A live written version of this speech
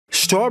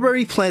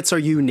Strawberry plants are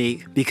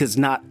unique because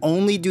not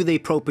only do they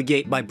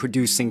propagate by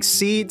producing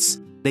seeds,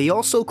 they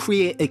also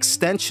create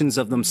extensions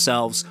of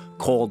themselves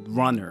called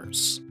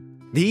runners.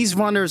 These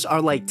runners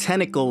are like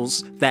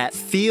tentacles that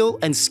feel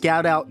and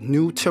scout out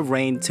new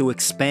terrain to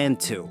expand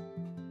to.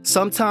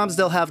 Sometimes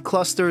they'll have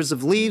clusters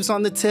of leaves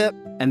on the tip,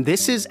 and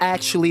this is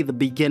actually the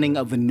beginning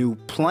of a new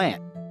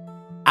plant.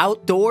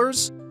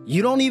 Outdoors,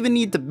 you don't even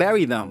need to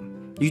bury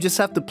them. You just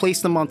have to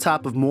place them on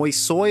top of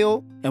moist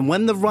soil, and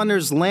when the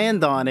runners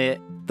land on it,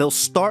 they'll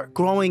start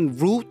growing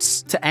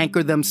roots to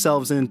anchor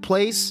themselves in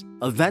place,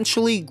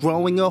 eventually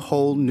growing a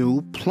whole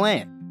new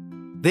plant.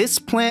 This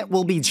plant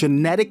will be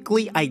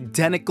genetically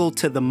identical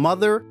to the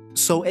mother,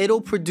 so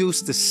it'll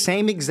produce the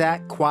same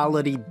exact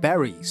quality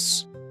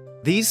berries.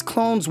 These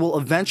clones will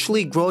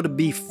eventually grow to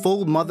be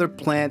full mother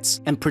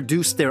plants and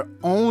produce their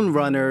own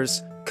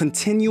runners,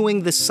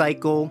 continuing the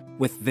cycle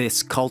with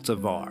this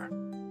cultivar.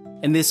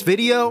 In this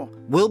video,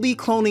 we'll be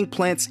cloning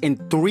plants in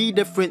 3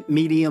 different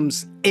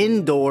mediums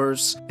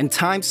indoors, and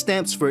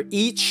timestamps for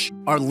each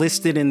are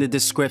listed in the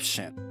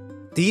description.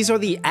 These are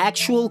the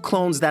actual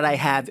clones that I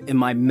have in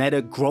my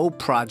Meta Grow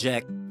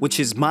project, which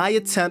is my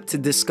attempt to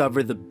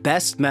discover the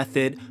best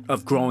method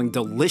of growing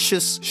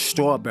delicious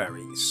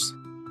strawberries.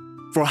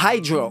 For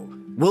Hydro,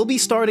 we'll be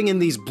starting in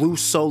these blue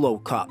solo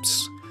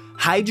cups.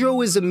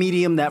 Hydro is a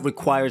medium that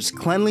requires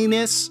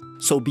cleanliness,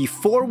 so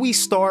before we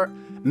start,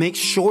 make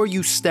sure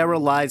you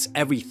sterilize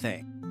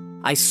everything.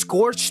 I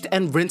scorched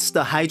and rinsed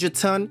the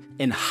Hydroton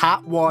in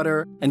hot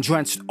water and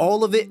drenched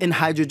all of it in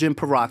hydrogen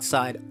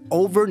peroxide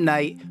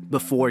overnight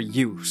before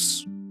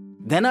use.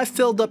 Then I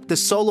filled up the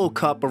solo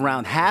cup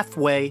around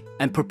halfway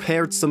and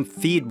prepared some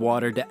feed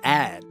water to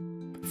add.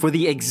 For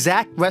the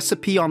exact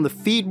recipe on the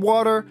feed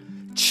water,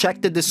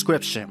 check the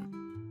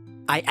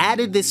description. I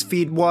added this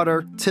feed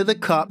water to the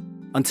cup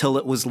until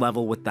it was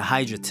level with the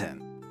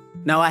Hydroton.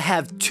 Now I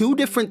have 2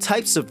 different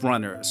types of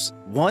runners,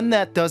 one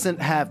that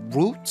doesn't have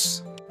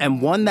roots and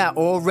one that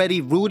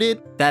already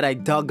rooted that I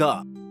dug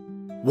up.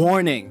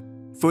 Warning,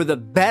 for the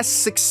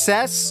best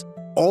success,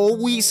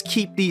 always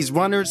keep these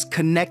runners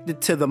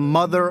connected to the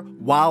mother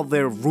while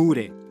they're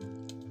rooting.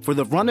 For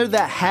the runner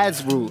that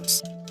has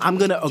roots, I'm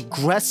gonna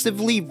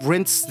aggressively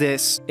rinse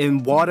this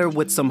in water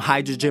with some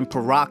hydrogen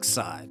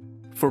peroxide.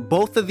 For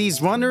both of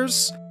these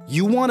runners,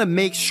 you wanna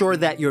make sure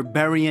that you're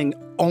burying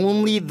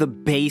only the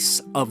base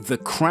of the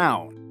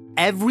crown.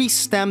 Every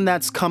stem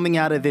that's coming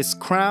out of this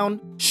crown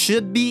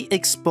should be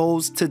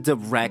exposed to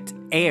direct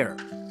air.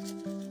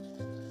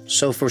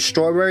 So for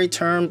strawberry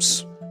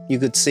terms, you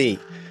could see,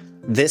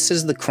 this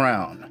is the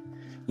crown.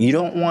 You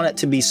don't want it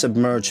to be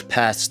submerged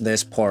past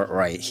this part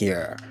right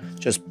here.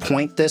 Just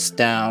point this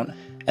down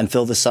and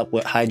fill this up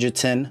with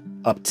Hydroton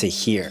up to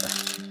here.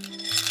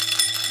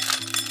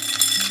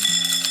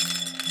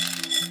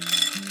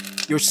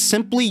 You're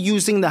simply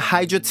using the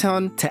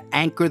Hydroton to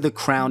anchor the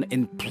crown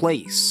in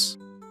place.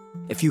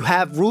 If you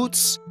have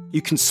roots,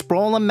 you can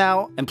sprawl them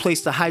out and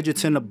place the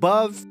Hydroton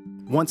above.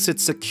 Once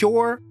it's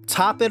secure,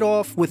 top it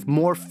off with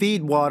more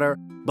feed water,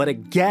 but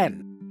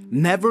again,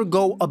 never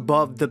go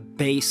above the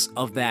base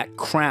of that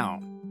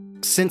crown.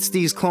 Since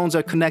these clones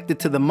are connected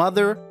to the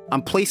mother,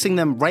 I'm placing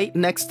them right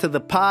next to the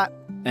pot,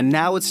 and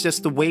now it's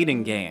just a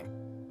waiting game.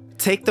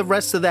 Take the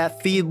rest of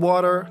that feed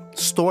water,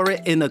 store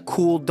it in a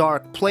cool,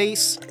 dark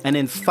place, and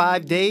in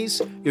 5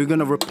 days, you're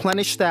gonna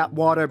replenish that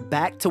water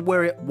back to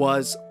where it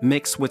was,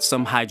 mixed with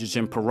some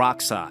hydrogen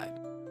peroxide.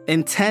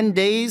 In 10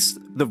 days,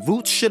 the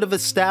roots should have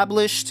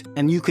established,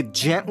 and you could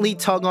gently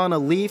tug on a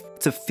leaf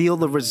to feel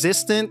the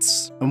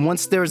resistance, and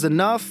once there's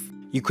enough,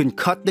 you can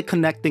cut the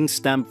connecting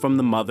stem from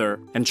the mother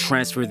and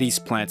transfer these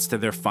plants to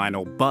their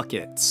final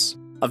buckets.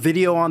 A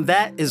video on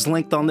that is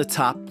linked on the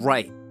top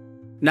right.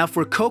 Now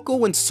for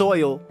cocoa and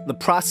soil, the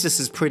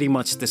process is pretty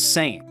much the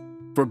same.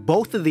 For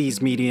both of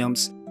these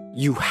mediums,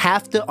 you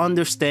have to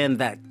understand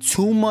that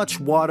too much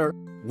water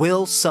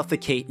will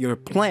suffocate your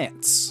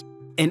plants.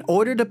 In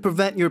order to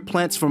prevent your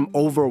plants from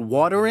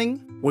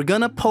overwatering, we're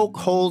gonna poke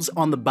holes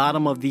on the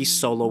bottom of these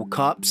solo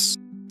cups.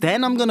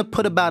 Then I'm gonna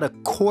put about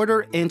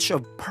 1/4 inch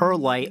of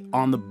perlite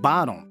on the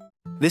bottom.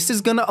 This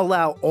is gonna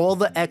allow all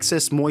the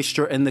excess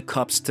moisture in the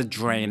cups to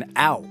drain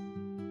out.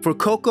 For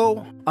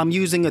cocoa, I'm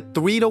using a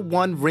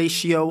 3:1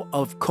 ratio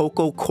of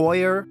Coco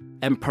Coir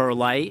and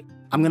perlite.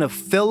 I'm gonna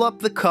fill up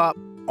the cup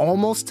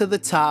almost to the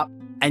top,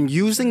 and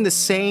using the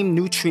same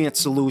nutrient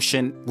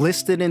solution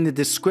listed in the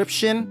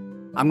description,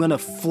 I'm gonna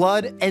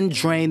flood and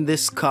drain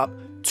this cup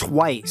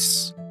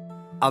twice.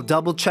 I'll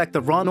double check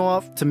the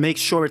runoff to make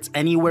sure it's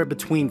anywhere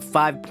between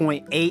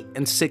 5.8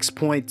 and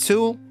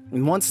 6.2.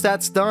 And once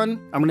that's done,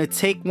 I'm gonna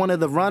take one of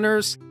the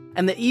runners,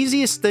 and the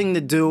easiest thing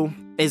to do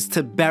is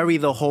to bury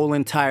the whole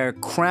entire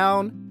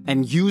crown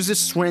and use a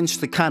syringe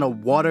to kind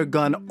of water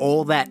gun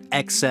all that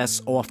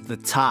excess off the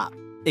top,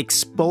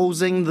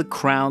 exposing the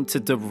crown to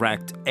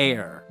direct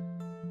air.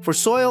 For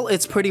soil,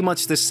 it's pretty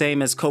much the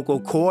same as Coco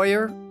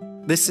Coir.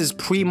 This is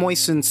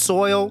pre-moistened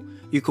soil.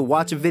 You could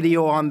watch a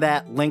video on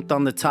that linked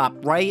on the top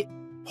right.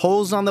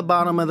 Holes on the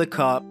bottom of the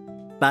cup,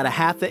 about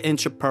 1/2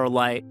 inch of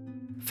perlite.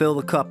 Fill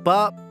the cup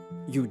up,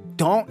 You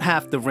don't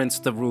have to rinse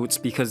the roots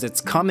because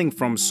it's coming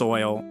from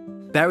soil.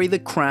 Bury the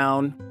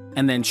crown,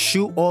 and then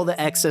shoot all the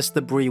excess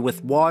debris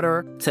with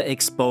water to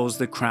expose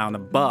the crown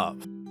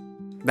above.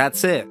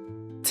 That's it.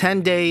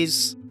 10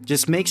 days.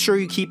 Just make sure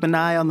you keep an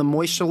eye on the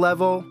moisture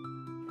level.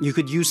 You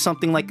could use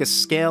something like a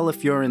scale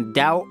if you're in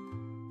doubt.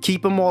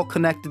 Keep them all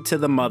connected to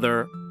the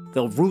mother.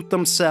 They'll root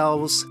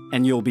themselves,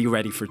 and you'll be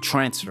ready for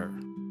transfer.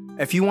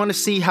 If you want to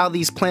see how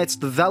these plants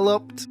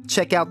developed,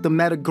 check out the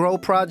Meta Grow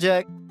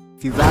project.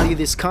 If you value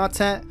this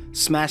content,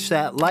 smash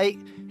that like,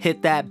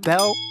 hit that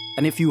bell,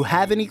 and if you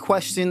have any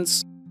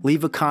questions,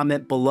 leave a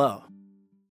comment below.